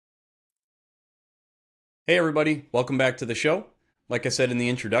Hey, everybody, welcome back to the show. Like I said in the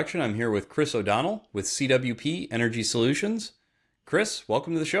introduction, I'm here with Chris O'Donnell with CWP Energy Solutions. Chris,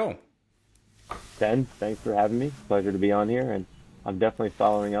 welcome to the show. Ben, thanks for having me. Pleasure to be on here, and I'm definitely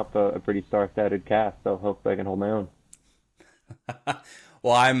following up a pretty star-studded cast, so hope I can hold my own.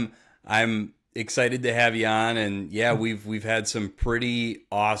 Well, I'm excited to have you on, and yeah, we've had some pretty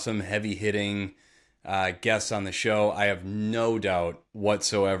awesome, heavy hitting guests on the show. I have no doubt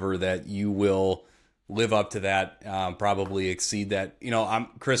whatsoever that you will live up to that, probably exceed that. I'm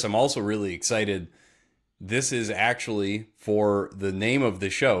Chris. I'm also really excited. This is actually, for the name of the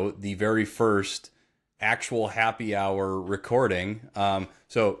show, the very first actual happy hour recording.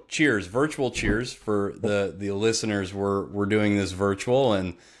 So cheers, virtual cheers for the listeners. We're doing this virtual,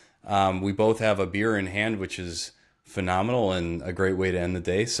 and we both have a beer in hand, which is phenomenal and a great way to end the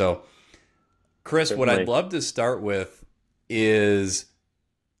day. So, Chris, what I'd Certainly. love to start with is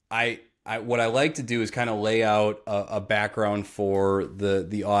what I like to do is kind of lay out a background for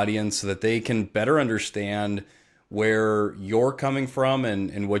the audience so that they can better understand where you're coming from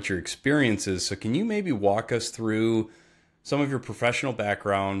and what your experience is. So can you maybe walk us through some of your professional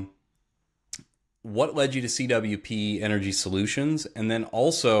background, what led you to CWP Energy Solutions, and then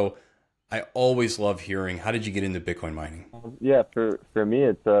also I always love hearing, how did you get into Bitcoin mining? Yeah, for me,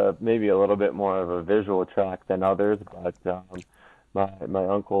 it's maybe a little bit more of a visual track than others, but my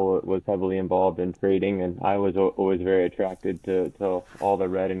uncle was heavily involved in trading, and I was always very attracted to all the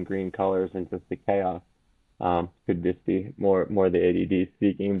red and green colors and just the chaos. Could just be more the ADD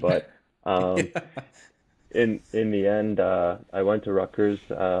speaking, but um, Yeah. in the end, I went to Rutgers.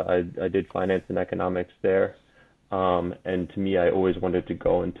 I did finance and economics there. And to me, I always wanted to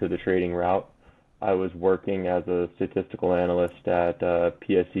go into the trading route. I was working as a statistical analyst at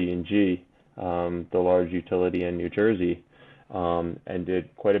PSE&G, the large utility in New Jersey, and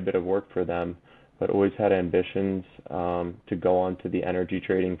did quite a bit of work for them, but always had ambitions to go onto the energy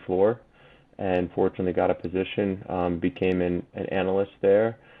trading floor, and fortunately got a position, became an analyst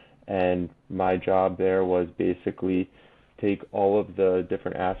there, and my job there was basically take all of the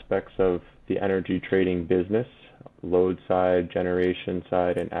different aspects of the energy trading business, load side, generation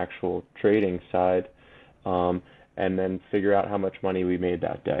side, and actual trading side, um, and then figure out how much money we made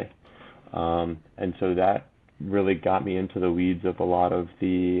that day. And so that really got me into the weeds of a lot of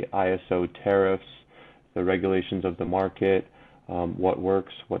the ISO tariffs, the regulations of the market, what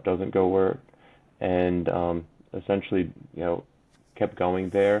works, what doesn't go work, and essentially, kept going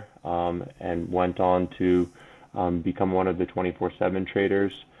there, and went on to become one of the 24/7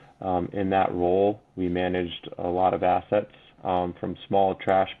 traders. In that role, we managed a lot of assets, from small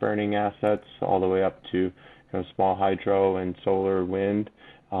trash burning assets all the way up to small hydro and solar, wind,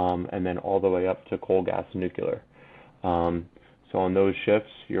 and then all the way up to coal, gas, and nuclear. Um, so on those shifts,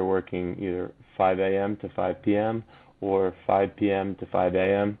 you're working either 5 a.m. to 5 p.m. or 5 p.m. to 5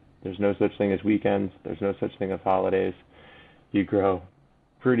 a.m. There's no such thing as weekends. There's no such thing as holidays. You grow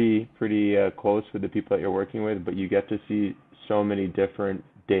pretty close with the people that you're working with, but you get to see so many different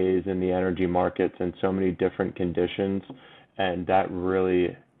days in the energy markets and so many different conditions, and that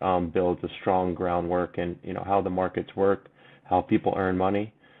really builds a strong groundwork in how the markets work, how people earn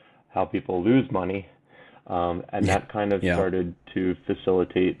money, how people lose money, and Yeah. that kind of Yeah. started to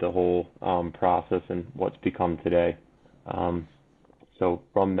facilitate the whole process and what's become today. Um, so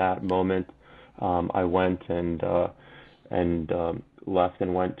from that moment, I went and left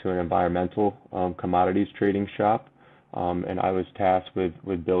and went to an environmental commodities trading shop. And I was tasked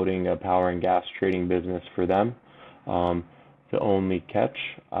with building a power and gas trading business for them. Um, the only catch,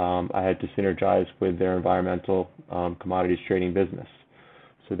 I had to synergize with their environmental commodities trading business.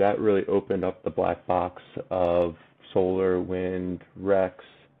 So that really opened up the black box of solar, wind, REX,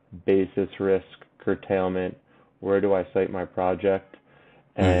 basis risk, curtailment. Where do I site my project?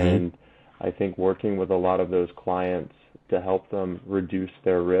 Mm-hmm. And I think working with a lot of those clients to help them reduce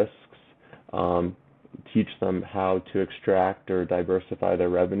their risks, um, teach them how to extract or diversify their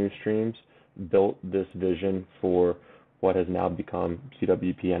revenue streams, built this vision for what has now become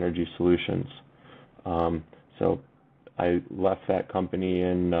CWP Energy Solutions. So I left that company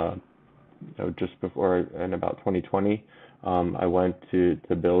in just before in about 2020. I went to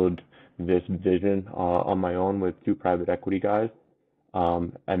build this vision on my own with two private equity guys,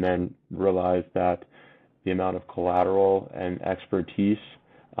 and then realized that the amount of collateral and expertise,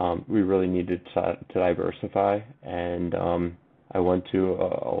 we really needed to diversify. And I went to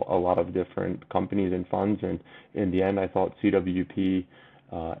a lot of different companies and funds, and in the end, I thought CWP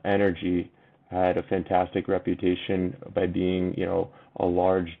Energy had a fantastic reputation by being, a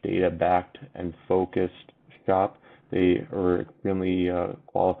large data-backed and focused shop. They were extremely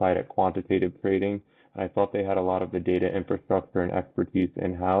qualified at quantitative trading, I thought they had a lot of the data infrastructure and expertise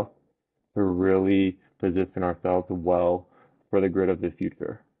in-house to really position ourselves well for the grid of the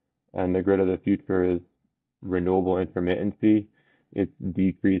future. And the grid of the future is renewable intermittency, it's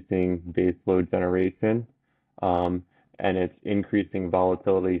decreasing base load generation, um, and it's increasing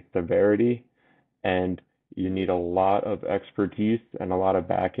volatility severity. And you need a lot of expertise and a lot of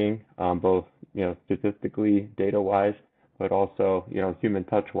backing, both statistically, data-wise, but also human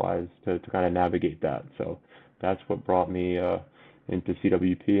touch-wise to kind of navigate that. So that's what brought me into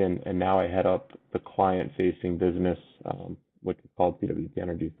CWP, and now I head up the client-facing business, which is called CWP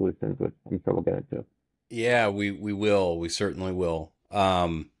Energy Solutions, which I'm sure we'll get into. Yeah, we will. We certainly will.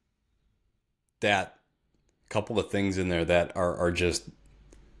 That couple of things in there that are just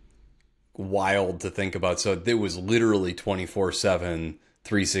wild to think about. So there was literally 24/7,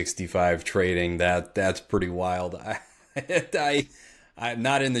 365 trading. That's pretty wild. I'm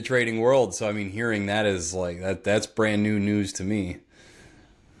not in the trading world, so I mean, hearing that is like that's brand new news to me.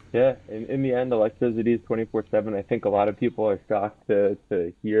 Yeah, in the end, electricity is 24/7. I think a lot of people are shocked to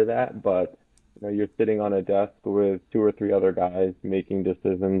hear that, but you're sitting on a desk with two or three other guys making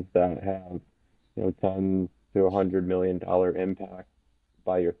decisions that have, 10 to $100 million impact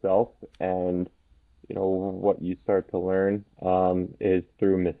by yourself. And, what you start to learn is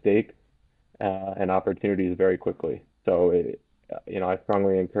through mistakes and opportunities very quickly. So, I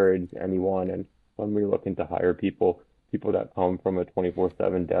strongly encourage anyone, and when we're looking to hire people that come from a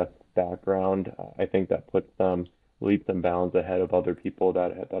 24/7 desk background, I think that puts them leaps and bounds ahead of other people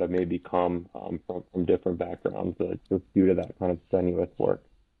that have maybe come from different backgrounds, just due to that kind of strenuous work.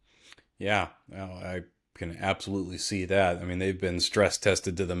 Yeah, well, I can absolutely see that. I mean, they've been stress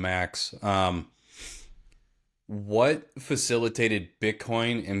tested to the max. What facilitated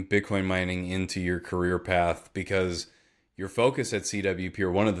Bitcoin and Bitcoin mining into your career path? Because your focus at CWP,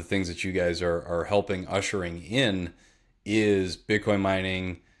 or one of the things that you guys are helping ushering in, is Bitcoin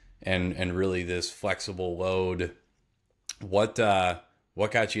mining and really this flexible load. What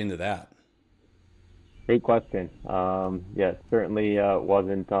got you into that? Great question. Yeah, certainly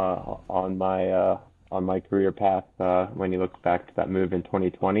wasn't on my career path when you look back to that move in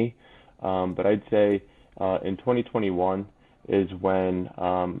 2020. But I'd say in 2021 is when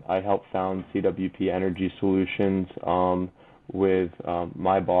I helped found CWP Energy Solutions with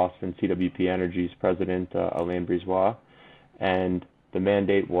my boss and CWP Energy's president, Alain Brizois. And the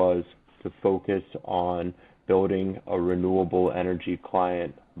mandate was to focus on building a renewable energy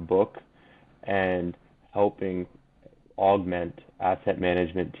client book and helping augment asset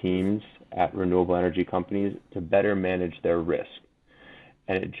management teams at renewable energy companies to better manage their risk.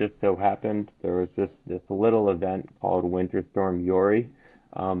 And it just so happened there was this little event called Winter Storm Uri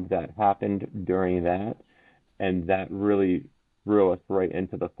that happened during that, and that really threw us right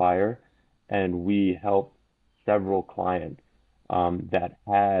into the fire. And we helped several clients that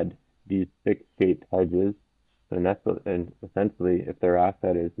had these fixed rate hedges. And essentially, if their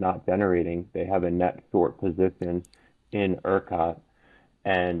asset is not generating, they have a net short position in ERCOT,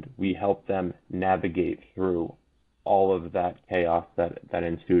 and we help them navigate through all of that chaos that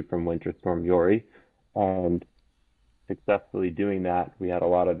ensued from Winter Storm Uri. And successfully doing that, we had a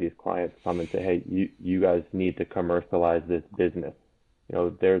lot of these clients come and say, hey, you guys need to commercialize this business.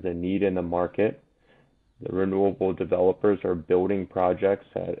 There's a need in the market. The renewable developers are building projects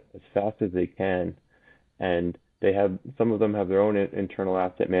as fast as they can, and some of them have their own internal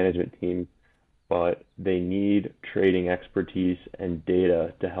asset management teams, but they need trading expertise and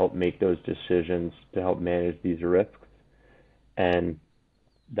data to help make those decisions, to help manage these risks. And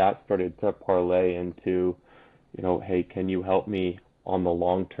that started to parlay into, hey, can you help me on the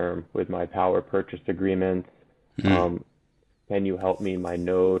long term with my power purchase agreements? Mm. Can you help me? My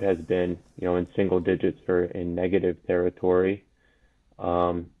node has been, in single digits or in negative territory.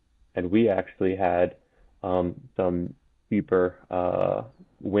 And we actually had some cheaper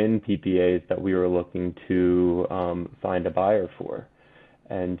wind PPAs that we were looking to find a buyer for.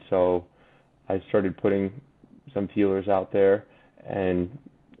 And so I started putting some feelers out there, and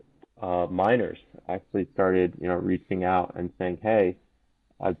miners actually started, reaching out and saying, hey,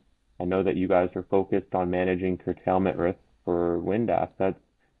 I, I know that you guys are focused on managing curtailment risk for wind assets,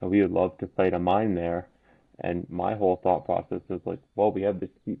 and we would love to site a mine there. And my whole thought process was like, well, we have this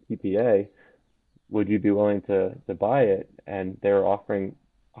PPA. Would you be willing to buy it? And they're offering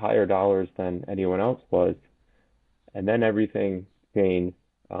higher dollars than anyone else was. And then everything changed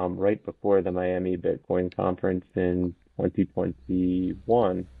right before the Miami Bitcoin conference in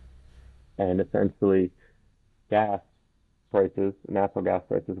 2021. And essentially, gas natural gas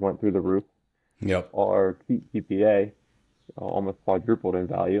prices went through the roof. Yep. Our PPA almost quadrupled in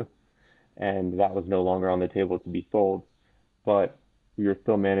value. and that was no longer on the table to be sold. But we were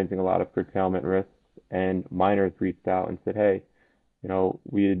still managing a lot of curtailment risks, and miners reached out and said, "Hey,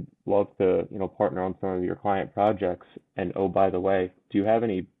 we'd love to, partner on some of your client projects. And oh, by the way, do you have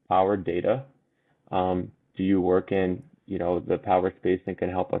any power data? Do you work in, the power space and can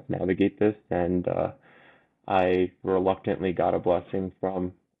help us navigate this?" And I reluctantly got a blessing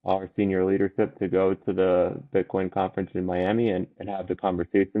from our senior leadership to go to the Bitcoin conference in Miami and have the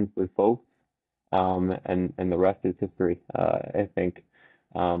conversations with folks. And the rest is history. I think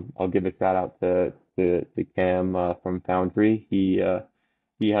I'll give a shout out to Cam from Foundry. He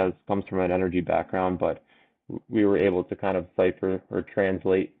has comes from an energy background, but we were able to kind of cipher or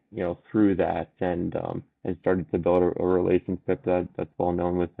translate, through that and started to build a relationship that's well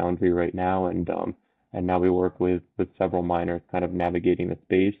known with Foundry right now. And now we work with several miners kind of navigating the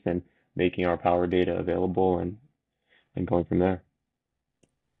space and making our power data available and going from there.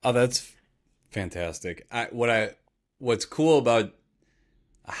 Oh, that's fantastic. What's cool about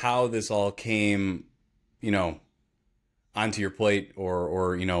how this all came, you know, onto your plate,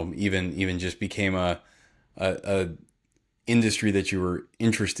 or even just became a industry that you were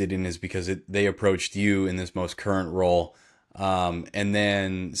interested in, is because they approached you in this most current role, and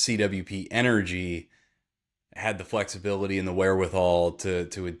then CWP Energy had the flexibility and the wherewithal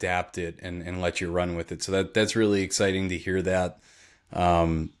to adapt it and let you run with it. So that's really exciting to hear that.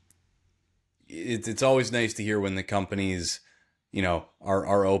 Um, it's always nice to hear when the companies,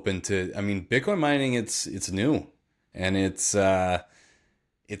 are open to. I mean, Bitcoin mining, it's new, and it's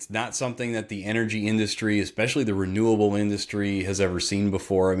not something that the energy industry, especially the renewable industry, has ever seen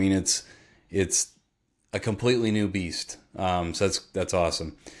before. I mean, it's a completely new beast. So that's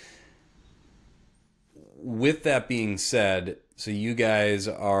awesome. With that being said, so you guys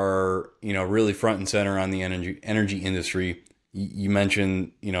are, really front and center on the energy industry. You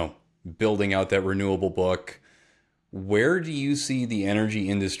mentioned, building out that renewable book. Where do you see the energy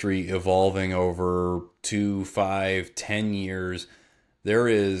industry evolving over 2, 5, 10 years? There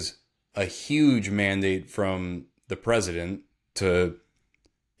is a huge mandate from the president to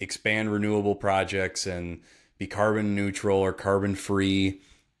expand renewable projects and be carbon neutral or carbon free.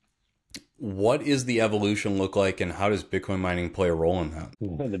 What is the evolution look like, and how does Bitcoin mining play a role in that?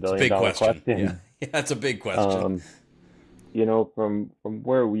 The It's a billion big dollar question. Yeah, question. yeah, that's a big question. Um, from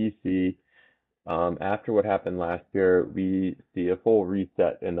where we see, after what happened last year, we see a full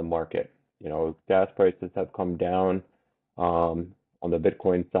reset in the market. Gas prices have come down. On the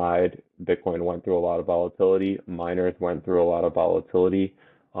Bitcoin side, Bitcoin went through a lot of volatility. Miners went through a lot of volatility.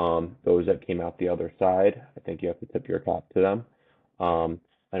 Those that came out the other side, I think you have to tip your cap to them. Um,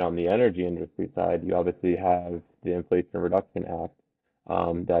 and on the energy industry side, you obviously have the Inflation Reduction Act,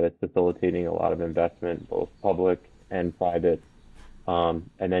 that is facilitating a lot of investment, both public and private. And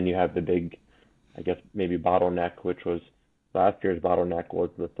then you have the big, I guess, maybe bottleneck, which was last year's bottleneck was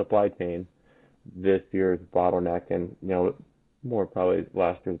the supply chain. This year's bottleneck, and more probably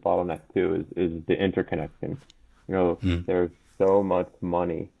last year's bottleneck too, is the interconnection. Mm. There's so much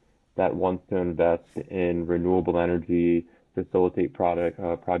money that wants to invest in renewable energy, facilitate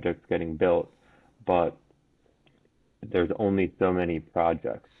projects getting built, but there's only so many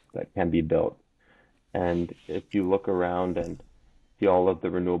projects that can be built. And if you look around and see all of the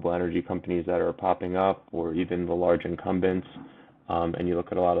renewable energy companies that are popping up, or even the large incumbents, and you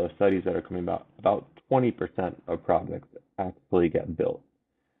look at a lot of the studies that are coming about 20% of projects actually get built.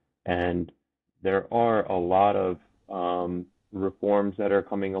 And there are a lot of reforms that are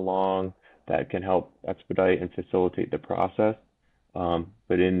coming along that can help expedite and facilitate the process.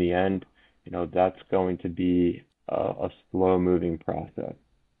 But in the end, that's going to be a slow moving process.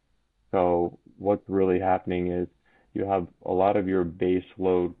 So what's really happening is you have a lot of your base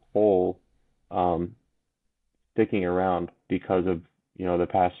load coal um, sticking around because of the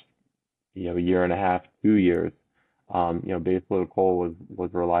past year and a half, 2 years. Base load coal was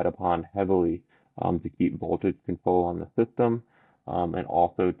relied upon heavily to keep voltage control on the system, and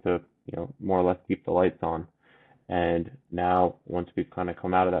also to more or less keep the lights on. And now, once we've kind of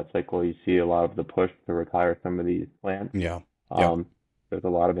come out of that cycle, you see a lot of the push to retire some of these plants. Yeah. Yep. Um, there's a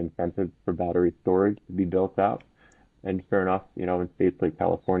lot of incentives for battery storage to be built out. And sure enough, in states like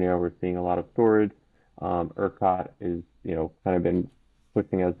California, we're seeing a lot of storage. ERCOT is, kind of been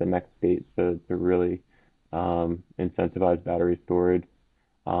pushing as the next state to really incentivize battery storage.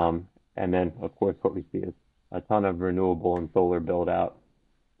 And then, of course, what we see is a ton of renewable and solar build out,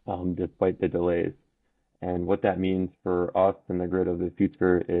 despite the delays. And what that means for us in the grid of the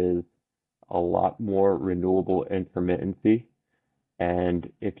future is a lot more renewable intermittency.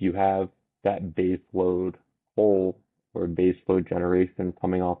 And if you have that base load coal or base load generation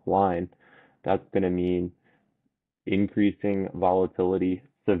coming offline, that's going to mean increasing volatility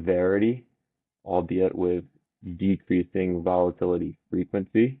severity, albeit with decreasing volatility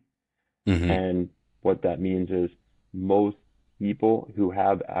frequency. Hmm. And what that means is most people who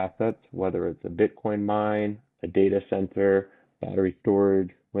have assets, whether it's a Bitcoin mine, a data center, battery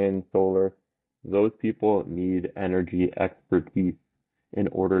storage, wind, solar, those people need energy expertise in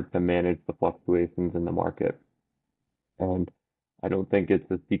order to manage the fluctuations in the market. And I don't think it's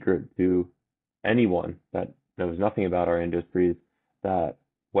a secret to anyone that knows nothing about our industries that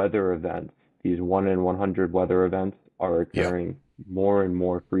weather events, these 1 in 100 weather events, are Yeah. occurring more and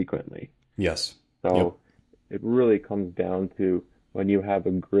more frequently. Yes. Yep. So it really comes down to when you have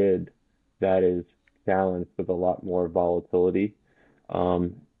a grid that is challenged with a lot more volatility,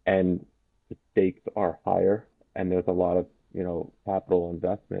 and the stakes are higher, and there's a lot of, capital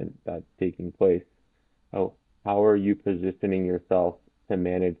investment that's taking place. So how are you positioning yourself to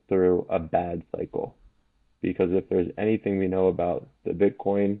manage through a bad cycle? Because if there's anything we know about the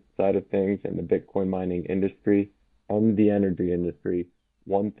Bitcoin side of things and the Bitcoin mining industry and the energy industry,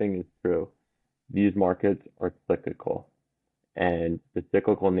 one thing is true. These markets are cyclical, and the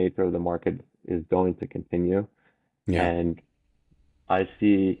cyclical nature of the market is going to continue. Yeah. And I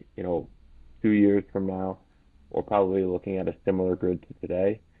see, 2 years from now, we're probably looking at a similar grid to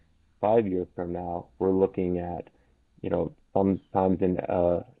today. 5 years from now, we're looking at, sometimes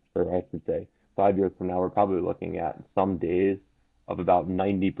or I should say, 5 years from now, we're probably looking at some days of about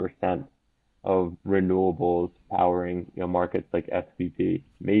 90% of renewables powering, markets like SPP,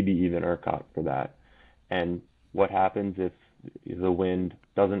 maybe even ERCOT for that. And what happens if the wind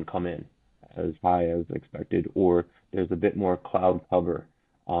doesn't come in as high as expected, or there's a bit more cloud cover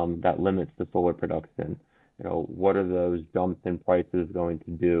that limits the solar production? What are those jumps in prices going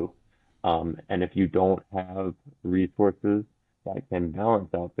to do? And if you don't have resources that can balance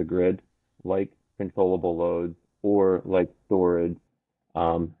out the grid, like controllable loads or like storage,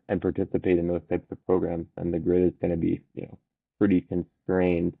 and participate in those types of programs, then the grid is going to be, pretty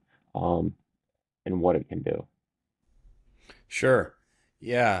constrained um, in what it can do. Sure.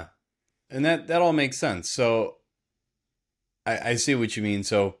 Yeah. And that all makes sense. So I see what you mean.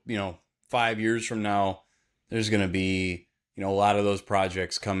 So, 5 years from now, there's going to be, a lot of those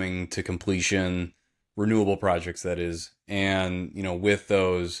projects coming to completion, renewable projects, that is. And, with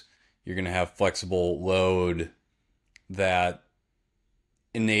those, you're going to have flexible load that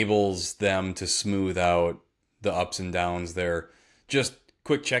enables them to smooth out the ups and downs there. Just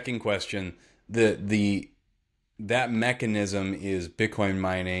quick checking question. The that mechanism is Bitcoin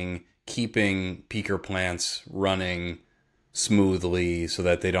mining, keeping peaker plants running smoothly so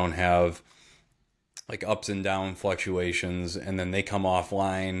that they don't have like ups and down fluctuations, and then they come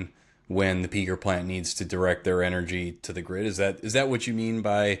offline when the peaker plant needs to direct their energy to the grid. Is that what you mean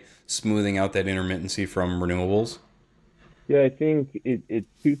by smoothing out that intermittency from renewables? Yeah, I think it's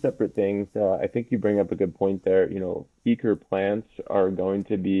two separate things. I think you bring up a good point there. Peaker plants are going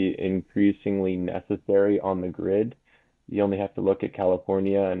to be increasingly necessary on the grid. You only have to look at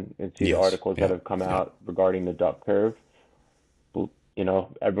California and see the Yes. articles that Yeah. have come Yeah. out regarding the duck curve.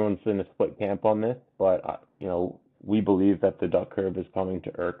 Everyone's in a split camp on this, but we believe that the duck curve is coming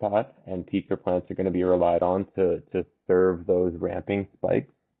to ERCOT, and peaker plants are going to be relied on to serve those ramping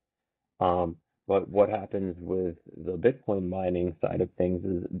spikes. Um, but what happens with the Bitcoin mining side of things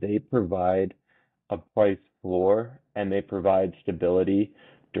is they provide a price floor and they provide stability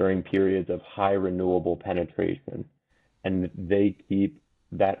during periods of high renewable penetration. And they keep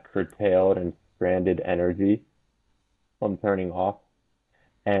that curtailed and stranded energy from turning off.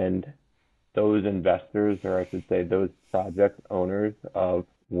 And those investors, or I should say, those project owners of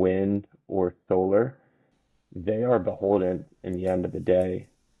wind or solar, they are beholden in the end of the day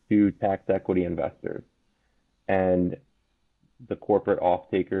to tax equity investors. And the corporate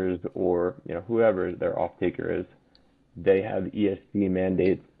off-takers, or whoever their off-taker is, they have ESG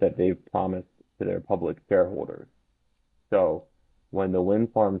mandates that they've promised to their public shareholders. So when the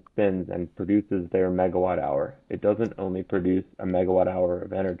wind farm spins and produces their megawatt hour, it doesn't only produce a megawatt hour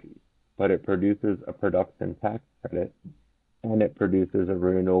of energy, but it produces a production tax credit and it produces a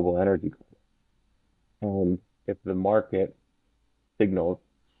renewable energy credit. And if the market signals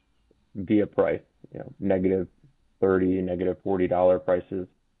via price, negative 30, negative $40 prices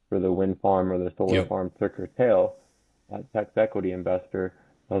for the wind farm or the solar Yep. farm to curtail, that tax equity investor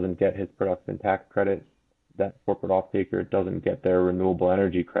doesn't get his production tax credit. That corporate off-taker doesn't get their renewable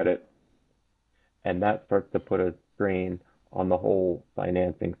energy credit. And that starts to put a strain on the whole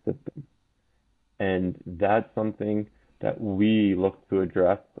financing system. And that's something that we look to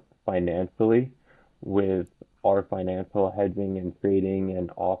address financially with our financial hedging and trading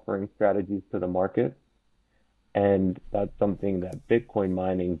and offering strategies to the market. And that's something that Bitcoin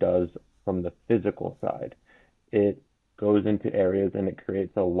mining does from the physical side. It goes into areas and it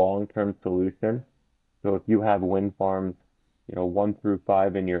creates a long-term solution. So if you have wind farms, 1 through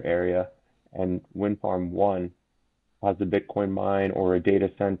 5 in your area, and wind farm 1 has a Bitcoin mine or a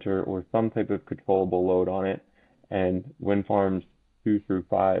data center or some type of controllable load on it, and wind farms 2 through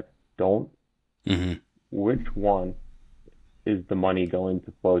 5 don't, Hmm. which one is the money going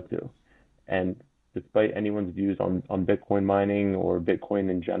to flow to? And despite anyone's views on Bitcoin mining or Bitcoin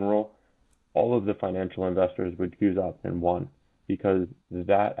in general, all of the financial investors would choose option 1 because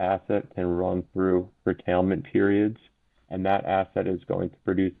that asset can run through curtailment periods, and that asset is going to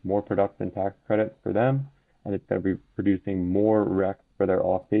produce more production tax credits for them, and it's going to be producing more RECs for their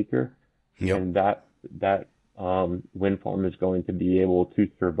off-taker, Yep. and that wind farm is going to be able to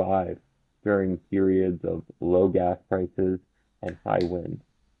survive during periods of low gas prices and high wind.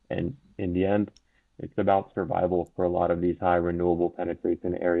 And in the end, it's about survival for a lot of these high renewable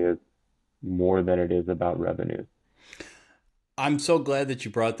penetration areas more than it is about revenues. I'm so glad that you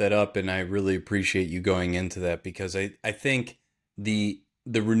brought that up, and I really appreciate you going into that because I think the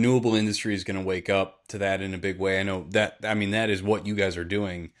renewable industry is going to wake up to that in a big way. I know that, I mean, that is what you guys are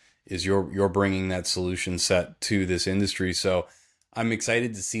doing, is you're bringing that solution set to this industry. So I'm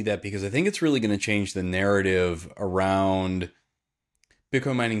excited to see that because I think it's really going to change the narrative around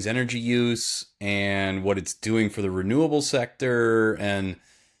Bitcoin mining's energy use and what it's doing for the renewable sector, and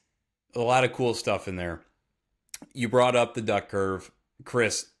a lot of cool stuff in there. You brought up the duck curve.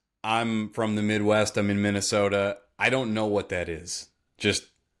 Chris, I'm from the Midwest. I'm in Minnesota. I don't know what that is. Just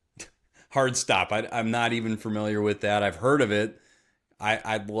hard stop. I'm not even familiar with that. I've heard of it.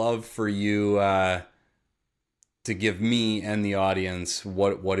 I'd love for you to give me and the audience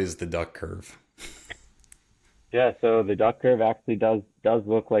what is the duck curve. Yeah, so the duck curve actually does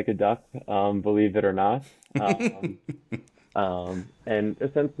look like a duck, believe it or not. Um, and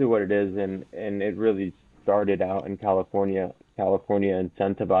essentially what it is, and it really started out in California. California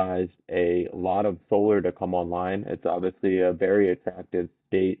incentivized a lot of solar to come online. It's obviously a very attractive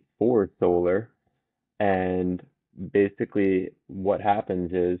state for solar. And basically what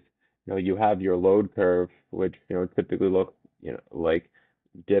happens is, you have your load curve, which, typically looks, like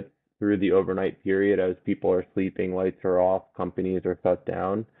dips through the overnight period as people are sleeping, lights are off, companies are shut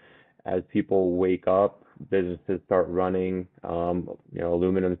down. As people wake up, businesses start running,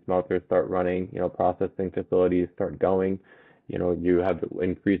 aluminum smelters start running, processing facilities start going. You have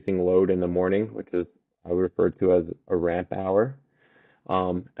increasing load in the morning, which is I refer to as a ramp hour.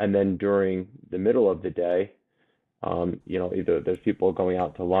 And then during the middle of the day, either there's people going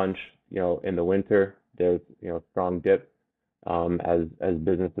out to lunch, in the winter, there's, strong dips, as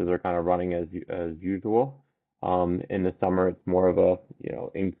businesses are kind of running as usual. In the summer, it's more of a,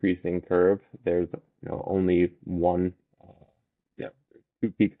 increasing curve. There's, only one, yeah,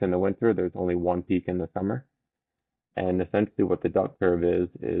 2 peaks in the winter. There's only 1 peak in the summer. And essentially what the duck curve is,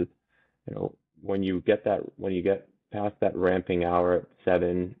 when you get past that ramping hour at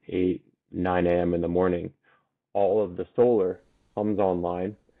 7, 8, 9 a.m. in the morning, all of the solar comes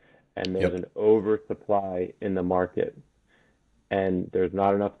online and there's Yep. an oversupply in the market. And there's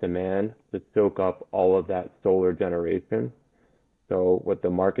not enough demand to soak up all of that solar generation. So what the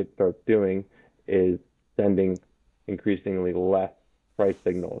market starts doing is sending increasingly less price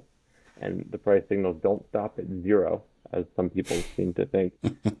signals. And the price signals don't stop at zero, as some people seem to think.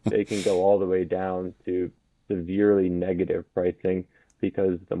 They can go all the way down to severely negative pricing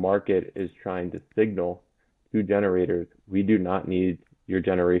because the market is trying to signal to generators, we do not need your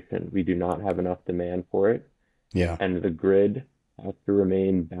generation. We do not have enough demand for it. Yeah. And the grid has to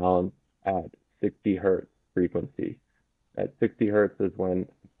remain balanced at 60 hertz frequency. At 60 hertz is when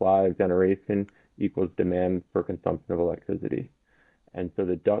supply of generation equals demand for consumption of electricity. And so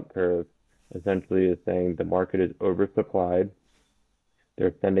the duck curve essentially is saying the market is oversupplied.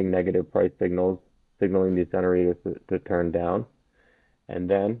 They're sending negative price signals, signaling these generators to turn down. And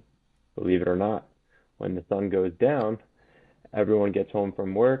then, believe it or not, when the sun goes down, everyone gets home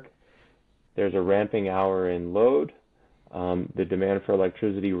from work. There's a ramping hour in load. The demand for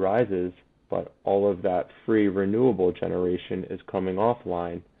electricity rises, but all of that free renewable generation is coming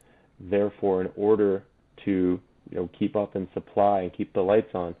offline. Therefore, in order to keep up in supply and keep the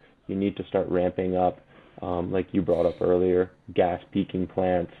lights on, you need to start ramping up, like you brought up earlier, gas peaking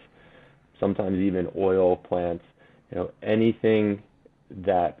plants, sometimes even oil plants, anything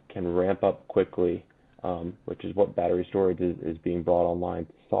that can ramp up quickly, which is what battery storage is being brought online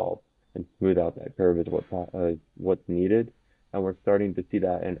to solve and smooth out that curve is what's needed. And we're starting to see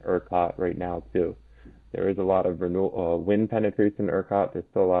that in ERCOT right now too. There is a lot of wind penetration in ERCOT. There's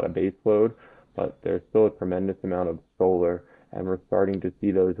still a lot of base load, but there's still a tremendous amount of solar, and we're starting to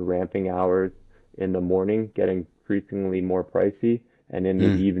see those ramping hours in the morning getting increasingly more pricey, and in the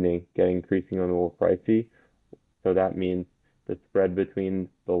Mm. evening getting increasingly more pricey. So that means the spread between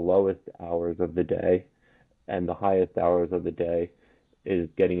the lowest hours of the day and the highest hours of the day is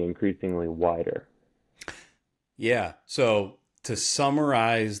getting increasingly wider. Yeah. So to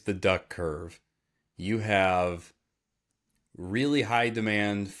summarize the duck curve, you have really high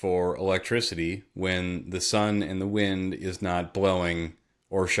demand for electricity when the sun and the wind is not blowing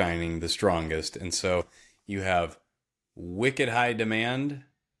or shining the strongest. And so you have wicked high demand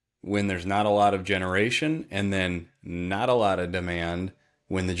when there's not a lot of generation, and then not a lot of demand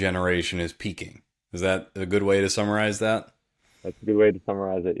when the generation is peaking. Is that a good way to summarize that? That's a good way to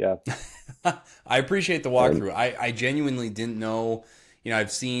summarize it, yeah. I appreciate the And walkthrough. I genuinely didn't know.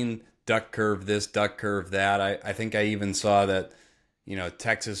 I've seen duck curve this, duck curve that. I think I even saw that,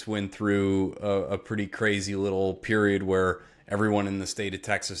 Texas went through a pretty crazy little period where everyone in the state of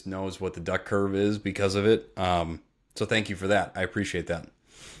Texas knows what the duck curve is because of it. So thank you for that. I appreciate that.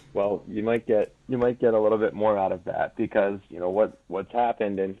 well, you might get a little bit more out of that because what's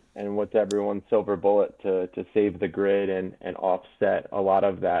happened and what's everyone's silver bullet to save the grid and offset a lot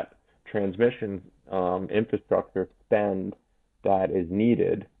of that transmission infrastructure spend that is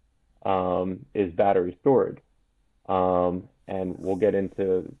needed is battery storage. And we'll get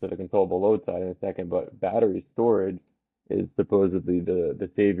into the controllable load side in a second, but battery storage is supposedly the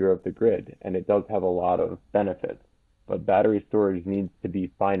savior of the grid, and it does have a lot of benefits. But battery storage needs to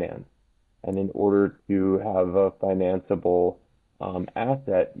be financed, and in order to have a financeable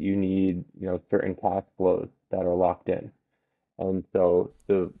asset, you need certain cash flows that are locked in. And so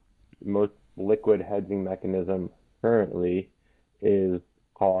the most liquid hedging mechanism currently is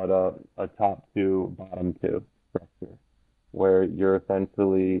called a top two, bottom two structure, where you're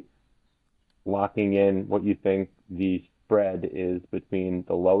essentially locking in what you think the spread is between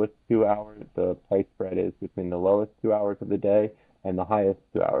the lowest 2 hours, the price spread is between the lowest 2 hours of the day and the highest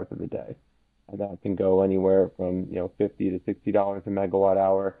 2 hours of the day. And that can go anywhere from, $50 to $60 a megawatt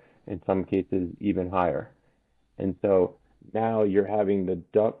hour, in some cases even higher. And so now you're having the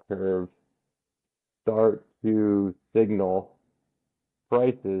duck curve start to signal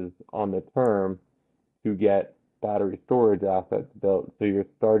prices on the term to get battery storage assets built. So you're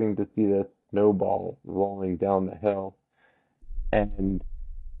starting to see this snowball rolling down the hill. And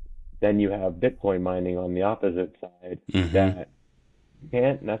then you have Bitcoin mining on the opposite side Mm-hmm. that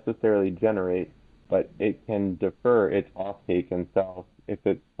can't necessarily generate, but it can defer its offtake and sell if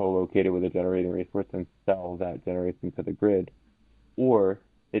it's co-located with a generating resource and sell that generation to the grid. Or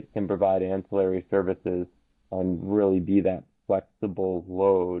it can provide ancillary services and really be that flexible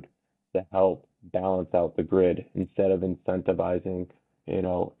load to help balance out the grid instead of incentivizing,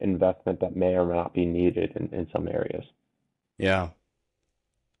 investment that may or may not be needed in some areas. Yeah.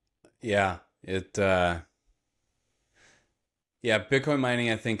 Yeah. Yeah, Bitcoin mining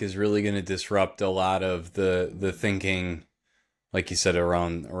I think is really going to disrupt a lot of the thinking, like you said,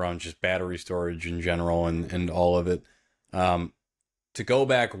 around just battery storage in general and all of it. Um, to go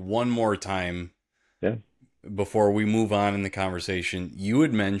back one more time Yeah. before we move on in the conversation, you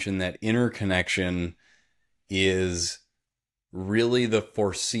had mentioned that interconnection is really the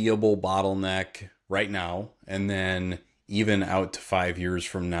foreseeable bottleneck right now, and then even out to 5 years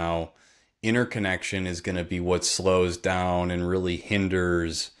from now, interconnection is going to be what slows down and really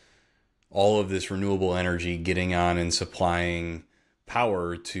hinders all of this renewable energy getting on and supplying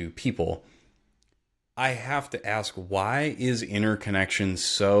power to people. I have to ask, why is interconnection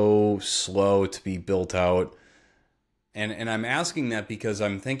so slow to be built out? And I'm asking that because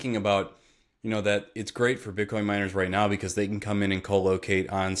I'm thinking about, that it's great for Bitcoin miners right now because they can come in and co-locate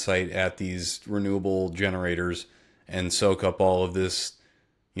on site at these renewable generators and soak up all of this,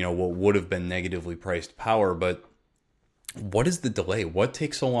 what would have been negatively priced power. But what is the delay? What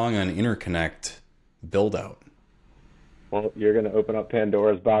takes so long on interconnect build out? Well, you're going to open up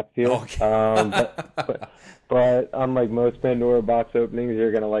Pandora's box here. Okay. But unlike most Pandora box openings,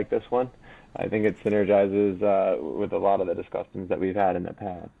 you're going to like this one. I think it synergizes with a lot of the discussions that we've had in the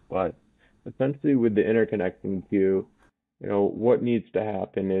past. But essentially, with the interconnecting queue, what needs to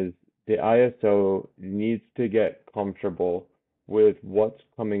happen is the ISO needs to get comfortable with what's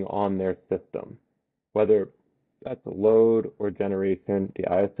coming on their system, whether that's a load or generation. The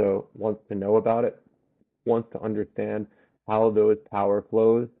ISO wants to know about it, wants to understand how those power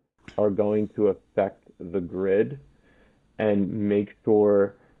flows are going to affect the grid and make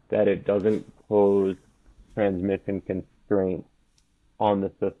sure that it doesn't pose transmission constraints on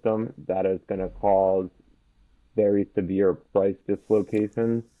the system that is going to cause very severe price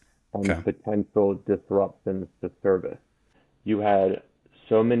dislocations and Okay. potential disruptions to service. You had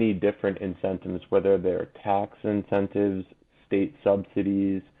so many different incentives, whether they're tax incentives, state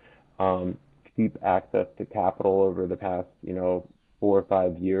subsidies, um, cheap access to capital over the past, 4 or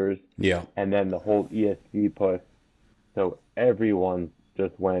 5 years, Yeah. and then the whole ESG push. So everyone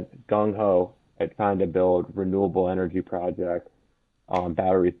just went gung ho at trying to build renewable energy projects,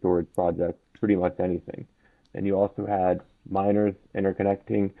 battery storage projects, pretty much anything. And you also had miners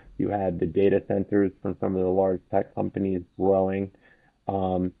interconnecting. You had the data centers from some of the large tech companies growing.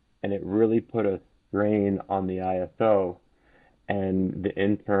 Um, and it really put a strain on the ISO and the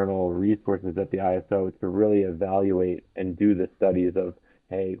internal resources at the ISO to really evaluate and do the studies of,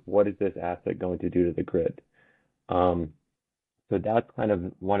 hey, what is this asset going to do to the grid? Um, so that's kind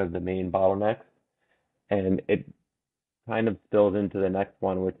of one of the main bottlenecks. And it kind of spills into the next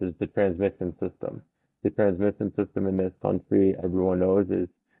one, which is the transmission system. The transmission system in this country, everyone knows,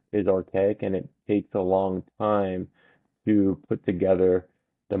 is archaic, and it takes a long time to put together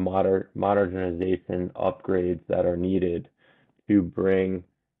the modernization upgrades that are needed to bring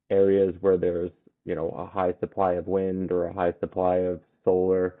areas where there's, a high supply of wind or a high supply of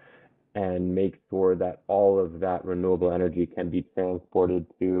solar, and make sure that all of that renewable energy can be transported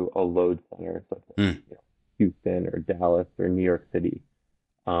to a load center such as, Hmm. Houston or Dallas or New York City.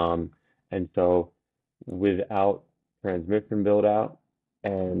 Um, and so without transmission build out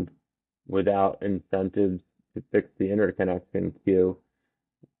and without incentives to fix the interconnection queue,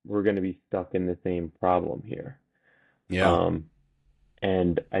 we're going to be stuck in the same problem here. Yeah. Um,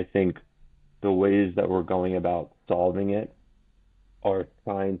 and I think the ways that we're going about solving it are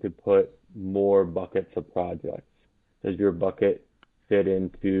trying to put more buckets of projects. Does your bucket fit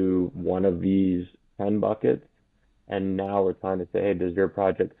into one of these 10 buckets? And now we're trying to say, hey, does your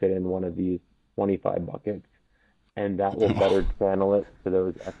project fit in one of these 25 buckets? And that will better channel it to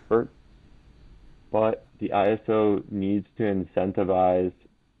those experts. But the ISO needs to incentivize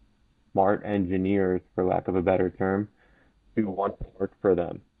smart engineers, for lack of a better term, to want to work for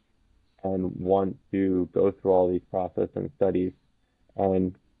them and want to go through all these process and studies.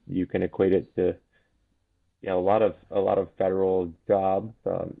 And you can equate it to, a lot of federal jobs.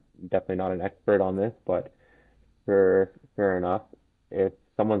 Definitely not an expert on this, but fair enough. If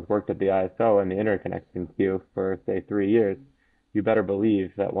someone's worked at the ISO and the interconnection queue for, say, 3 years, you better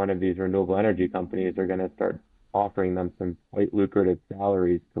believe that one of these renewable energy companies are going to start offering them some quite lucrative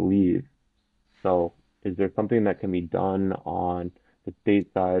salaries to leave. So, is there something that can be done on the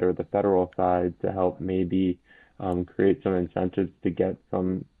state side or the federal side to help maybe create some incentives to get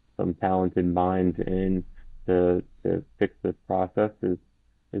some talented minds in to fix this process?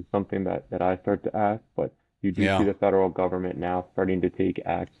 Is something that I start to ask, but you do see Yeah. the federal government now starting to take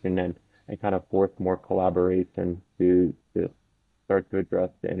action and kind of force more collaboration to start to address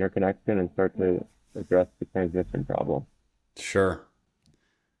the interconnection and start to address the transmission problem. Sure.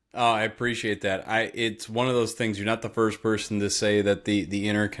 Oh, I appreciate that. It's one of those things. You're not the first person to say that the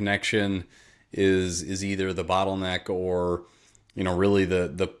interconnection is either the bottleneck or, really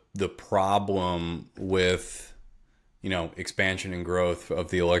the problem with, expansion and growth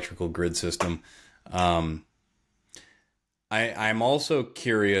of the electrical grid system. Um, I'm also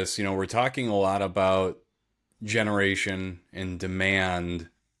curious. We're talking a lot about generation and demand,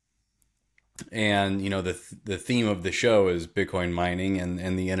 and the theme of the show is Bitcoin mining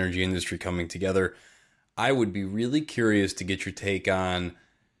and the energy industry coming together. I would be really curious to get your take on,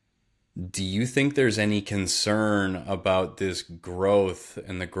 do you think there's any concern about this growth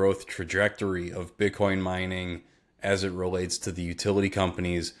and the growth trajectory of Bitcoin mining as it relates to the utility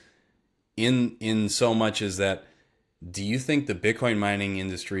companies, in so much as that, do you think the Bitcoin mining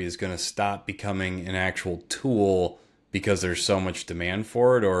industry is going to stop becoming an actual tool because there's so much demand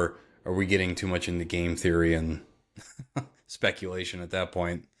for it, or are we getting too much into game theory and speculation at that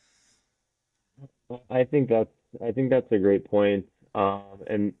point? I think that's I think that's a great point.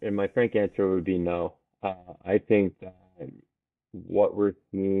 And my frank answer would be no. I think that what we're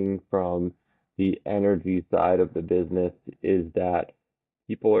seeing from the energy side of the business is that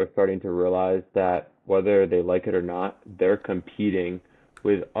people are starting to realize that whether they like it or not, they're competing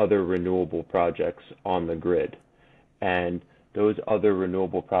with other renewable projects on the grid. And those other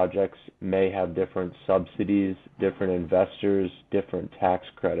renewable projects may have different subsidies, different investors, different tax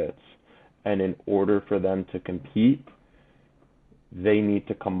credits. And in order for them to compete, they need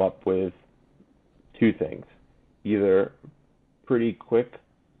to come up with two things: either pretty quick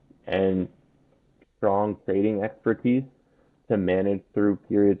and strong trading expertise to manage through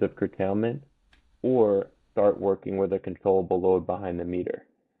periods of curtailment, or start working with a controllable load behind the meter.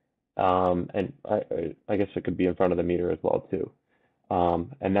 And I guess it could be in front of the meter as well too.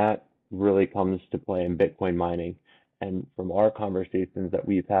 And that really comes to play in Bitcoin mining. And from our conversations that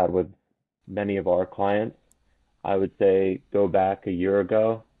we've had with many of our clients, I would say go back a year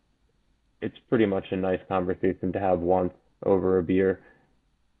ago, it's pretty much a nice conversation to have once over a beer,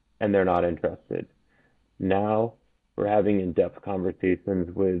 and they're not interested. Now we're having in-depth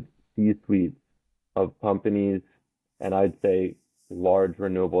conversations with C-suites of companies, and I'd say large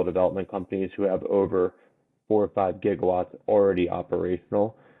renewable development companies who have over 4 or 5 gigawatts already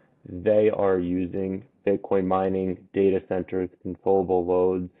operational. They are using Bitcoin mining, data centers, controllable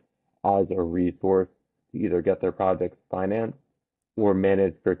loads as a resource to either get their projects financed or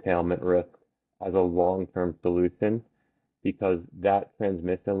manage curtailment risk as a long-term solution, because that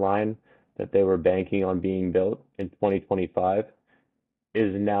transmission line that they were banking on being built in 2025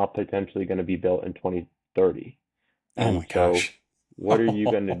 is now potentially going to be built in 2030. Oh And my so gosh. what are you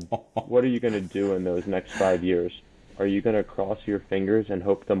going to do in those next 5 years? Are you going to cross your fingers and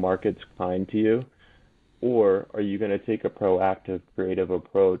hope the market's kind to you? Or are you going to take a proactive, creative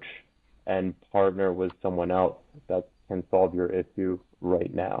approach and partner with someone else that can solve your issue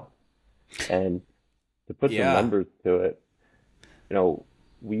right now? And to put some Yeah. numbers to it, you know,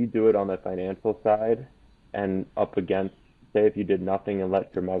 we do it on the financial side and up against, say, if you did nothing and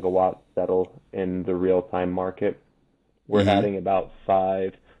let your megawatts settle in the real-time market, we're Hmm. adding about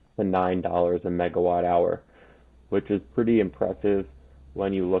 $5 to $9 a megawatt hour, which is pretty impressive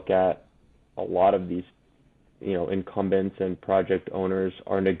when you look at a lot of these, incumbents and project owners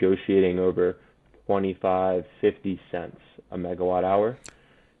are negotiating over 25, 50 cents a megawatt hour.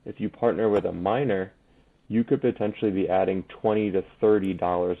 If you partner with a miner, you could potentially be adding $20 to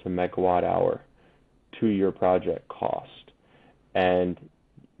 $30 a megawatt hour to your project cost. And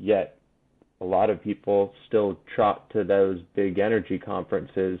yet, a lot of people still trot to those big energy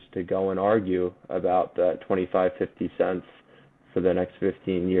conferences to go and argue about that 25, 50 cents for the next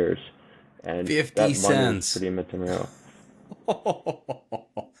 15 years. And 50 that money is cents. pretty immaterial.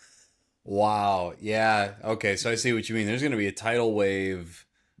 Wow. Yeah. Okay. So I see what you mean. There's going to be a tidal wave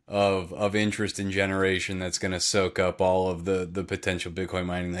of interest in generation that's going to soak up all of the potential Bitcoin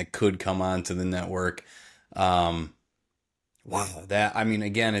mining that could come onto the network. Um, wow. That, I mean,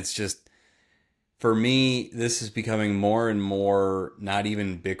 again, it's just, for me, this is becoming more and more not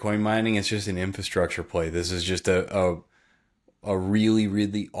even Bitcoin mining. It's just an infrastructure play. This is just a really,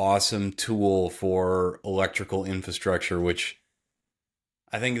 really awesome tool for electrical infrastructure, which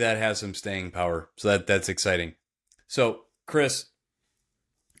I think that has some staying power. So that's exciting. So, Chris,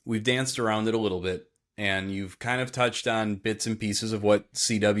 we've danced around it a little bit, and you've kind of touched on bits and pieces of what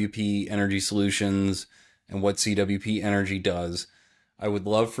CWP Energy Solutions and what CWP Energy does. I would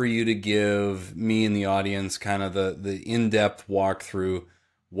love for you to give me and the audience kind of the in-depth walkthrough.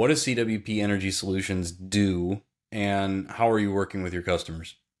 What does CWP Energy Solutions do, and how are you working with your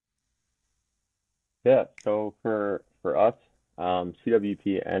customers? Yeah, so for us,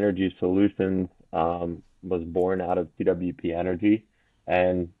 CWP Energy Solutions was born out of CWP Energy,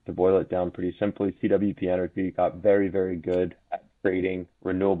 and to boil it down pretty simply, CWP Energy got very, very good at trading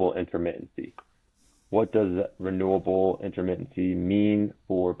renewable intermittency. What does renewable intermittency mean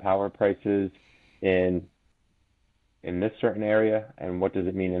for power prices in in this certain area, and what does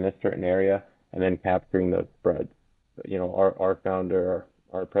it mean in this certain area, and then capturing those spreads. Our founder,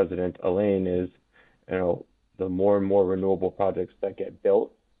 our president, Elaine, is, the more and more renewable projects that get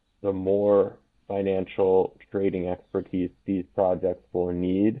built, the more financial trading expertise these projects will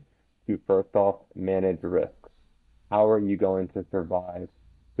need to first off manage risk. How are you going to survive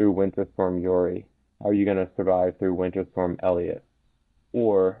through Winter Storm Uri? How are you going to survive through Winter Storm Elliott?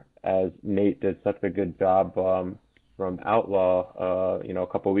 Or, as Nate did such a good job from Outlaw, a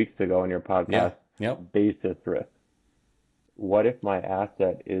couple of weeks ago on your Yeah. podcast, Yep. basis risk. What if my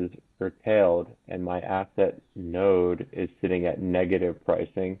asset is curtailed and my asset node is sitting at negative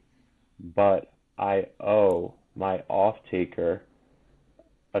pricing, but I owe my off-taker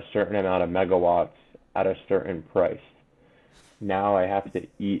a certain amount of megawatts at a certain price? Now I have to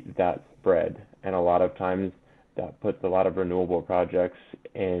eat that spread. And a lot of times that puts a lot of renewable projects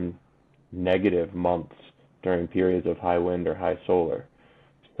in negative months during periods of high wind or high solar.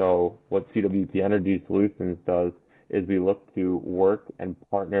 So what CWP Energy Solutions does is we look to work and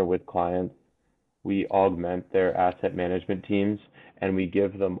partner with clients. We augment their asset management teams, and we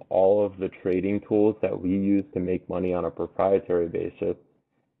give them all of the trading tools that we use to make money on a proprietary basis,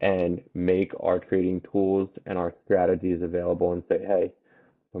 and make our trading tools and our strategies available and say, hey,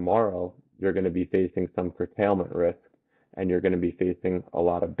 tomorrow you're going to be facing some curtailment risk, and you're going to be facing a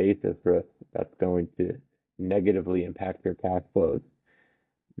lot of basis risk that's going to negatively impact your cash flows.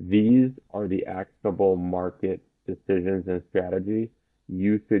 These are the actionable market decisions and strategy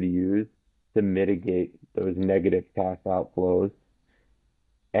you should use to mitigate those negative cash outflows,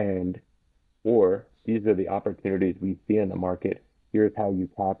 and or these are the opportunities we see in the market. Here's how you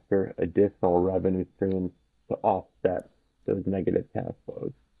capture additional revenue streams to offset those negative cash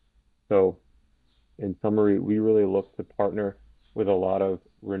flows. So in summary, we really look to partner with a lot of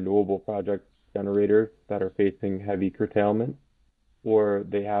renewable project generators that are facing heavy curtailment, or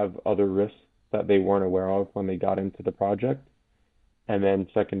they have other risks that they weren't aware of when they got into the project. And then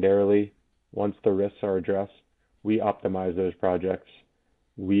secondarily, once the risks are addressed, we optimize those projects.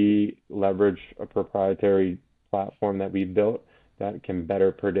 We leverage a proprietary platform that we built that can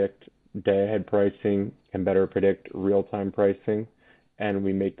better predict day ahead pricing, can better predict real time pricing, and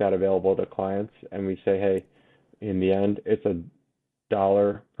we make that available to clients. And we say, hey, in the end, it's a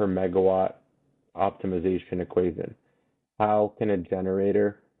dollar per megawatt optimization equation. How can a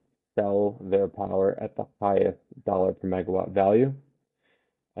generator sell their power at the highest dollar per megawatt value?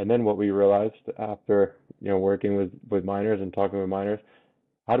 And then what we realized after working with miners and talking with miners,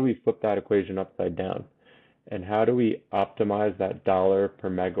 how do we flip that equation upside down? And how do we optimize that dollar per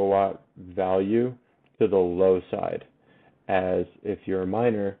megawatt value to the low side? As if you're a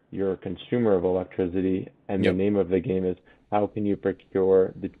miner, you're a consumer of electricity, and the Yep. name of the game is how can you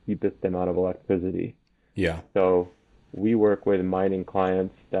procure the cheapest amount of electricity? Yeah. So we work with mining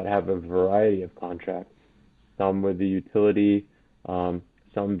clients that have a variety of contracts, some with the utility, um,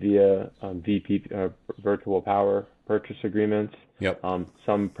 some via VP, virtual power purchase agreements, Yep.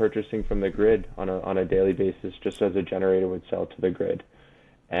 some purchasing from the grid on a daily basis, just as a generator would sell to the grid.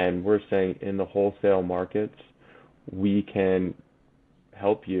 And we're saying in the wholesale markets, we can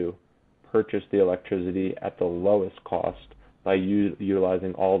help you purchase the electricity at the lowest cost by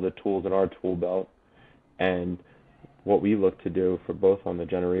utilizing all the tools in our tool belt. And what we look to do for both on the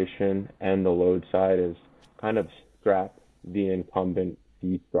generation and the load side is kind of scrap the incumbent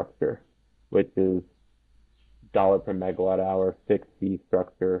fee structure, which is dollar per megawatt hour fixed fee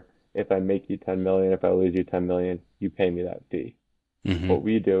structure. If I make you 10 million, if I lose you 10 million, you pay me that fee. Hmm. What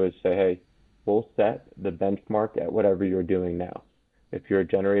we do is say, hey, we'll set the benchmark at whatever you're doing now. If you're a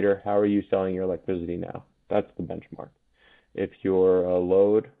generator, how are you selling your electricity now? That's the benchmark. If you're a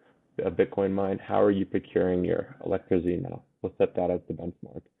load, a Bitcoin mine, how are you procuring your electricity now? We'll set that as the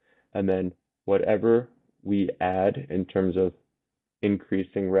benchmark. And then whatever we add in terms of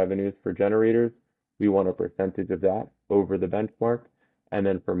increasing revenues for generators, we want a percentage of that over the benchmark. And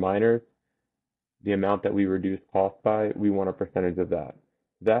then for miners, the amount that we reduce cost by, we want a percentage of that.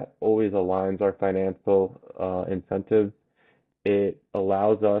 That always aligns our financial incentives. It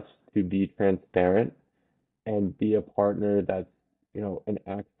allows us to be transparent and be a partner that's, an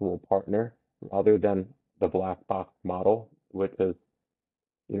actual partner rather than the black box model, which has,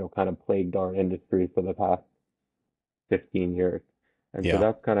 kind of plagued our industry for the past 15 years. And so Yeah.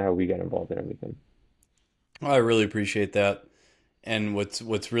 that's kind of how we get involved in everything. Well, I really appreciate that. And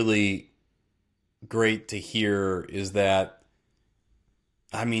what's really great to hear is that,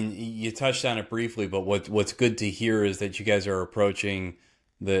 I mean, you touched on it briefly, but what's good to hear is that you guys are approaching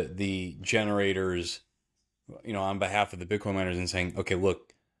the generators, on behalf of the Bitcoin miners and saying, okay,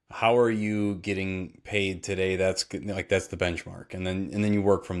 look, how are you getting paid today? That's the benchmark, and then you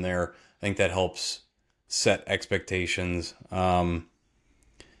work from there. I think that helps set expectations.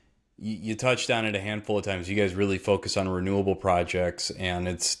 You touched on it a handful of times. You guys really focus on renewable projects, and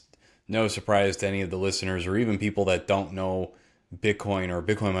it's no surprise to any of the listeners or even people that don't know Bitcoin or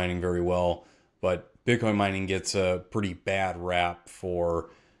Bitcoin mining very well. But Bitcoin mining gets a pretty bad rap for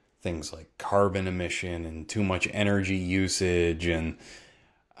things like carbon emission and too much energy usage. And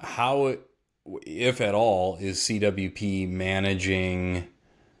how, if at all, is CWP managing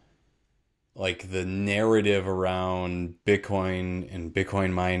like the narrative around Bitcoin and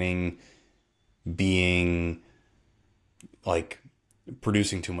Bitcoin mining being like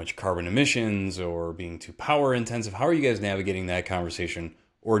producing too much carbon emissions or being too power intensive? How are you guys navigating that conversation?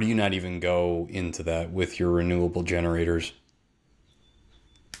 Or do you not even go into that with your renewable generators?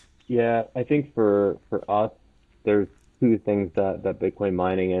 Yeah, I think for us, there's two things that Bitcoin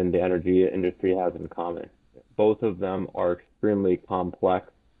mining and the energy industry has in common. Both of them are extremely complex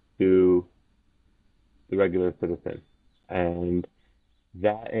to the regular citizen, and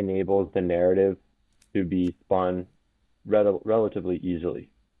that enables the narrative to be spun relatively easily.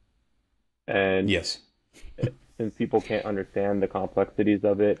 And Yes. since people can't understand the complexities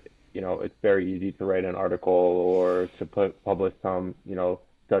of it, it's very easy to write an article or to publish some,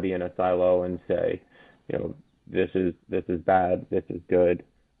 study in a silo and say, this is bad, this is good.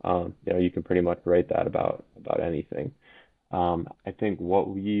 You can pretty much write that about anything. I think what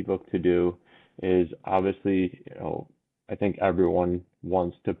we look to do is obviously, I think everyone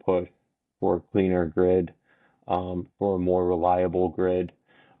wants to push for a cleaner grid, for a more reliable grid,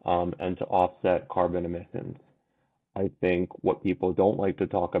 and to offset carbon emissions. I think what people don't like to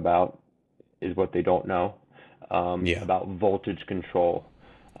talk about is what they don't know, Yeah. about voltage control,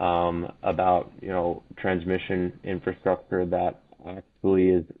 about, transmission infrastructure that actually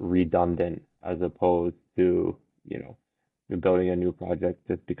is redundant as opposed to, you know, you're building a new project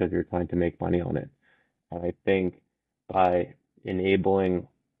just because you're trying to make money on it. And I think by enabling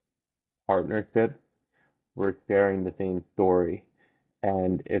partnerships, we're sharing the same story.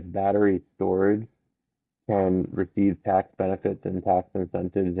 And if battery storage can receive tax benefits and tax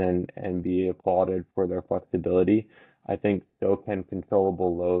incentives and be applauded for their flexibility, I think so can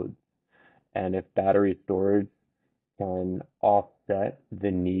controllable loads. And if battery storage can offset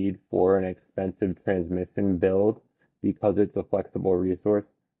the need for an expensive transmission build because it's a flexible resource,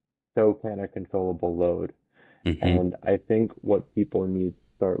 so can a controllable load. Hmm. And I think what people need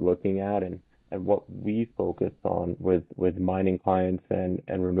to start looking at and what we focus on with mining clients and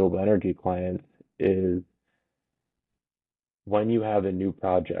renewable energy clients is when you have a new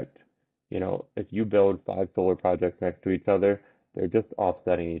project, if you build five solar projects next to each other, they're just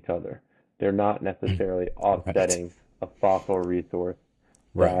offsetting each other. They're not necessarily Right. offsetting a fossil resource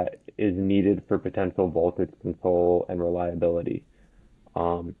Right. that is needed for potential voltage control and reliability.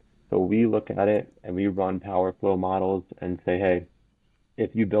 Um, so we look at it and we run power flow models and say, hey,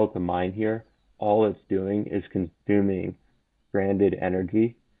 if you build a mine here, all it's doing is consuming stranded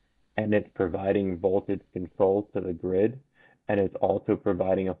energy and it's providing voltage control to the grid, and it's also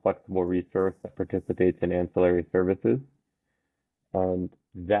providing a flexible resource that participates in ancillary services. And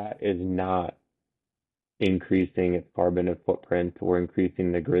that is not increasing its carbon footprint or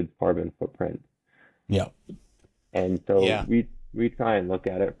increasing the grid's carbon footprint. Yeah. And so Yeah. we try and look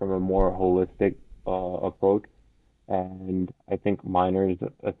at it from a more holistic approach. And I think miners,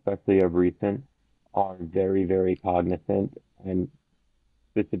 especially of recent, are very, very cognizant and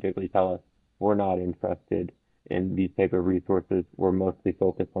specifically tell us we're not interested in these type of resources. We're mostly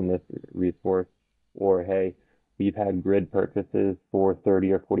focused on this resource. Or hey, we've had grid purchases for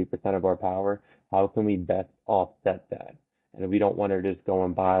 30 or 40% of our power. How can we best offset that? And we don't want to just go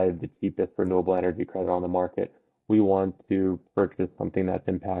and buy the cheapest renewable energy credit on the market. We want to purchase something that's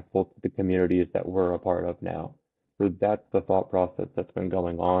impactful to the communities that we're a part of now. So that's the thought process that's been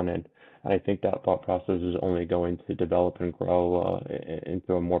going on, and I think that thought process is only going to develop and grow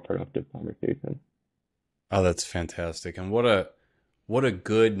into a more productive conversation. Oh, that's fantastic. And what a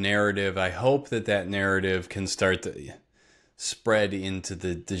good narrative. I hope that that narrative can start to spread into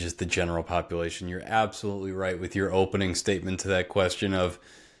the just the general population. You're absolutely right with your opening statement to that question of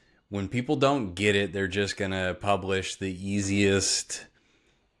when people don't get it, they're just going to publish the easiest,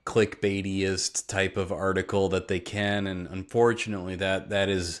 clickbaitiest type of article that they can, and unfortunately that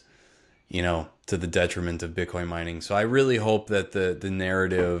is, to the detriment of Bitcoin mining. So I really hope that the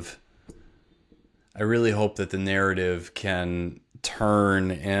narrative can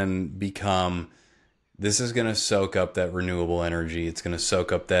turn and become, this is going to soak up that renewable energy. It's going to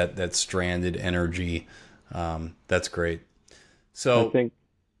soak up that stranded energy. That's great. I So think,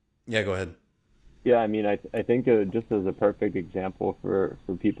 yeah, go ahead. yeah, I mean, I think just as a perfect example for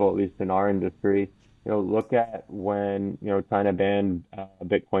people, at least in our industry, look at when, China banned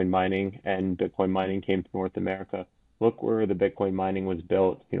Bitcoin mining and Bitcoin mining came to North America. Look where the Bitcoin mining was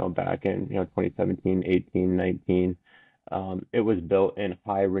built, back in, 2017, 18, 19. It was built in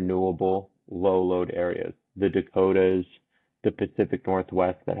high renewable, low load areas, the Dakotas, the Pacific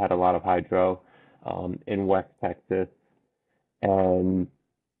Northwest that had a lot of hydro, in West Texas. And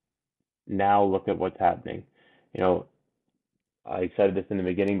now look at what's happening. You know, I said this in the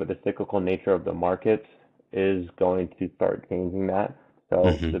beginning, but the cyclical nature of the markets is going to start changing that.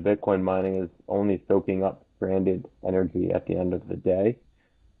 So Hmm. the Bitcoin mining is only soaking up stranded energy at the end of the day.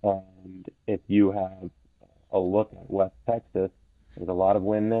 And if you have a look at West Texas, there's a lot of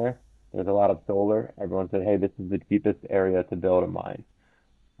wind there. There's a lot of solar. Everyone said, hey, this is the cheapest area to build a mine.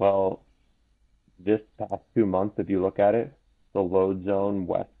 Well, this past 2 months, if you look at it, the load zone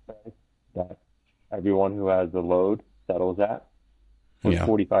west price that everyone who has the load settles at was Yeah.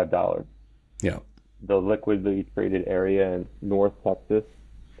 $45. Yeah. The liquidly traded area in North Texas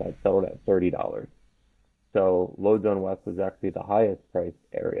that settled at $30. So load zone west was actually the highest priced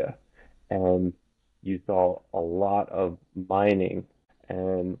area. And you saw a lot of mining.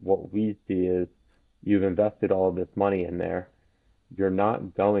 And what we see is you've invested all of this money in there. You're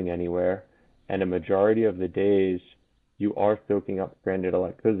not going anywhere. And a majority of the days, you are soaking up stranded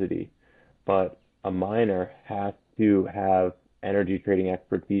electricity. But a miner has to have energy trading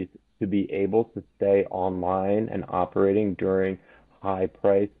expertise to be able to stay online and operating during high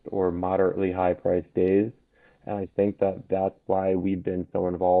priced or moderately high priced days. And I think that that's why we've been so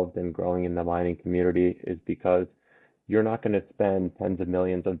involved in growing in the mining community is because you're not going to spend tens of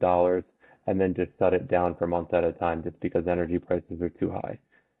millions of dollars and then just shut it down for months at a time just because energy prices are too high.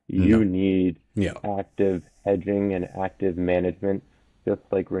 No. You need Yeah. active hedging and active management, just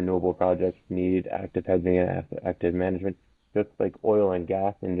like renewable projects need active hedging and active management, just like oil and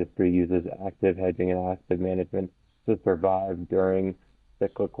gas industry uses active hedging and active management to survive during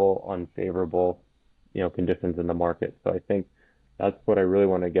cyclical, unfavorable, conditions in the market. So I think that's what I really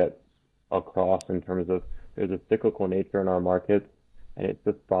want to get across in terms of there's a cyclical nature in our markets, and it's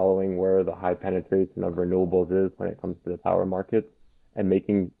just following where the high penetration of renewables is when it comes to the power markets and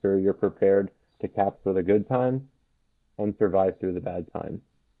making sure you're prepared to capture the good times and survive through the bad times.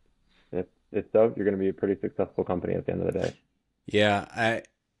 And if so, you're going to be a pretty successful company at the end of the day. Yeah, I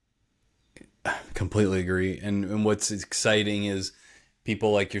completely agree. And what's exciting is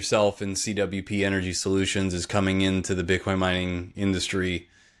people like yourself and CWP Energy Solutions is coming into the Bitcoin mining industry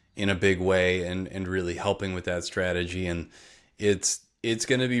in a big way and really helping with that strategy. And it's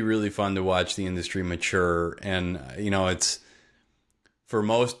going to be really fun to watch the industry mature. And, it's for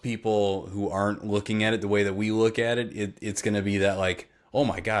most people who aren't looking at it the way that we look at it, it's going to be that like, oh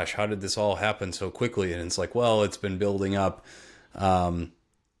my gosh, how did this all happen so quickly? And it's like, well, it's been building up.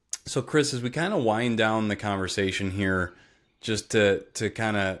 So Chris, as we kind of wind down the conversation here, just to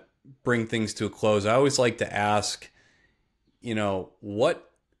kind of bring things to a close, I always like to ask,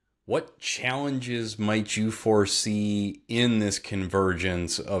 what challenges might you foresee in this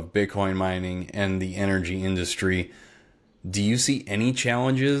convergence of Bitcoin mining and the energy industry? Do you see any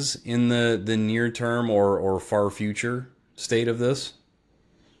challenges in the near term or far future state of this?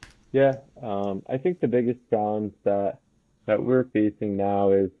 Yeah, I think the biggest challenge that we're facing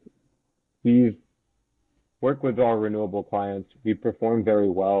now is we've worked with our renewable clients. We perform very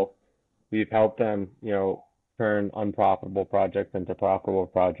well. We've helped them, turn unprofitable projects into profitable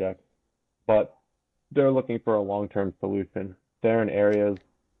projects, but they're looking for a long-term solution. They're in areas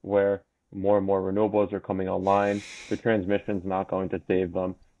where more and more renewables are coming online. The transmission's not going to save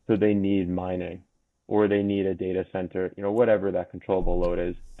them, so they need mining or they need a data center, whatever that controllable load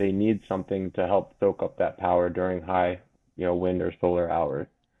is. They need something to help soak up that power during high, wind or solar hours.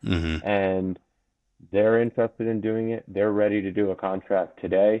 Mm-hmm. And they're interested in doing it. They're ready to do a contract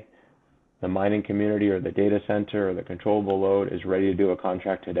today. The mining community or the data center or the controllable load is ready to do a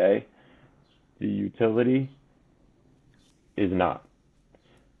contract today. The utility is not.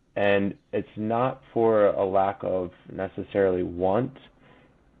 And it's not for a lack of necessarily want.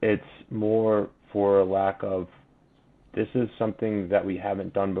 It's more for a lack of this is something that we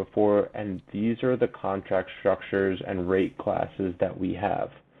haven't done before, and these are the contract structures and rate classes that we have.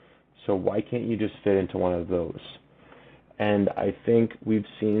 So why can't you just fit into one of those? And I think we've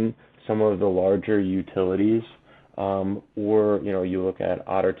seen some of the larger utilities, or you look at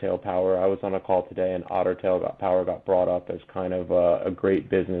Ottertail Power. I was on a call today, and Power got brought up as kind of a great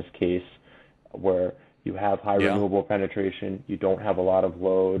business case where you have high Yeah. renewable penetration, you don't have a lot of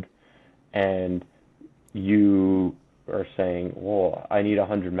load, and you are saying, well, I need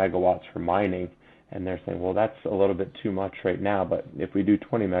 100 megawatts for mining. And they're saying, well, that's a little bit too much right now, but if we do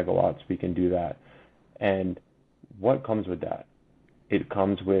 20 megawatts, we can do that. And what comes with that? It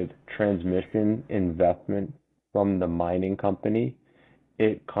comes with transmission investment from the mining company.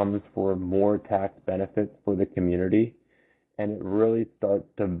 It comes for more tax benefits for the community. And it really starts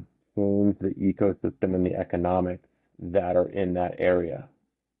to change the ecosystem and the economics that are in that area.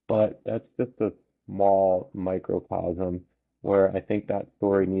 But that's just a small microcosm where I think that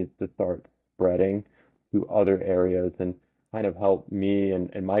story needs to start spreading to other areas and kind of help me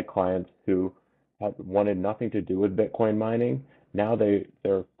and my clients who have wanted nothing to do with Bitcoin mining. Now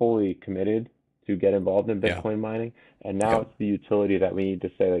they're fully committed to get involved in Yeah. Bitcoin mining. And now Yeah. it's the utility that we need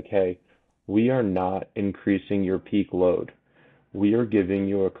to say like, hey, we are not increasing your peak load. We are giving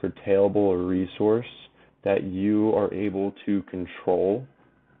you a curtailable resource that you are able to control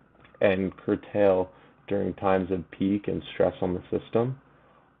and curtail during times of peak and stress on the system.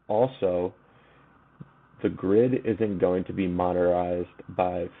 Also, the grid isn't going to be modernized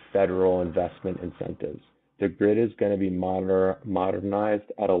by federal investment incentives. The grid is going to be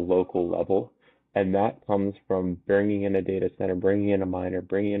modernized at a local level, and that comes from bringing in a data center, bringing in a miner,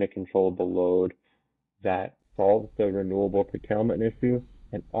 bringing in a controllable load that solves the renewable curtailment issue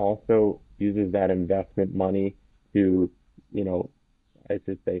and also uses that investment money to, you know, I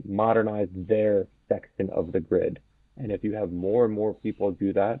should say, modernize their section of the grid. And if you have more and more people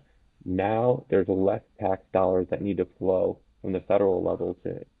do that, Now there's less tax dollars that need to flow from the federal level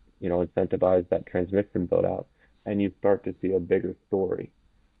to, incentivize that transmission build out, and you start to see a bigger story.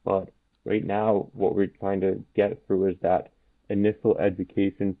 But right now, what we're trying to get through is that initial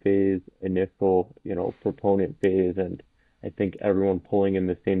education phase, initial, proponent phase, and I think everyone pulling in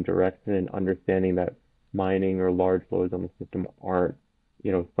the same direction and understanding that mining or large loads on the system aren't,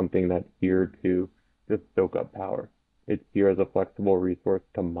 something that's here to just soak up power. It's here as a flexible resource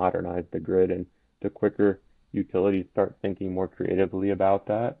to modernize the grid, and the quicker utilities start thinking more creatively about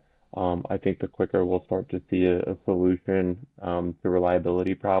that, I think the quicker we'll start to see a solution to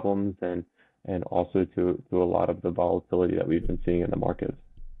reliability problems and also to a lot of the volatility that we've been seeing in the markets.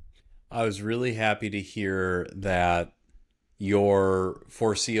 I was really happy to hear that your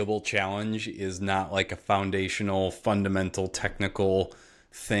foreseeable challenge is not like a foundational, fundamental, technical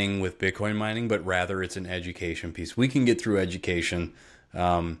thing with Bitcoin mining, but rather it's an education piece. We can get through education.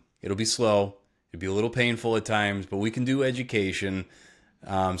 It'll be slow. It'll be a little painful at times, but we can do education.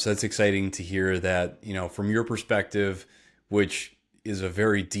 So that's exciting to hear that, from your perspective, which is a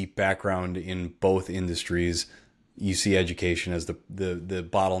very deep background in both industries, you see education as the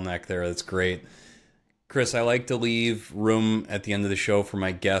bottleneck there. That's great. Chris, I like to leave room at the end of the show for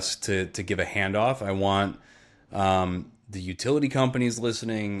my guests to give a handoff. I want the utility companies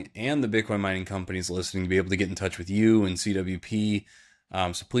listening and the Bitcoin mining companies listening to be able to get in touch with you and CWP.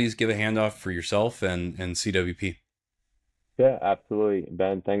 So please give a handoff for yourself and CWP. Yeah, absolutely,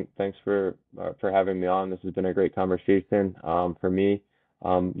 Ben. Thanks for having me on. This has been a great conversation. For me,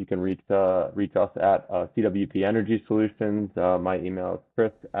 you can reach us at CWP Energy Solutions. My email is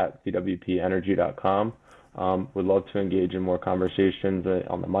chris@cwpenergy.com. Would love to engage in more conversations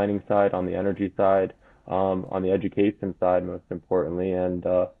on the mining side, on the energy side, on the education side, most importantly, and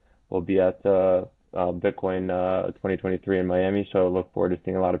we'll be at Bitcoin 2023 in Miami. So look forward to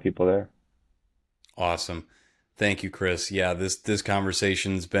seeing a lot of people there. Awesome. Thank you, Chris. Yeah, this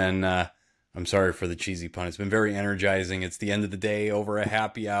conversation's been, I'm sorry for the cheesy pun. It's been very energizing. It's the end of the day, over a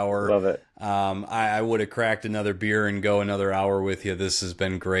happy hour. Love it. I would have cracked another beer and go another hour with you. This has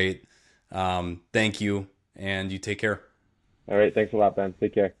been great. Thank you, and you take care. All right. Thanks a lot, Ben.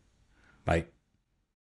 Take care. Bye.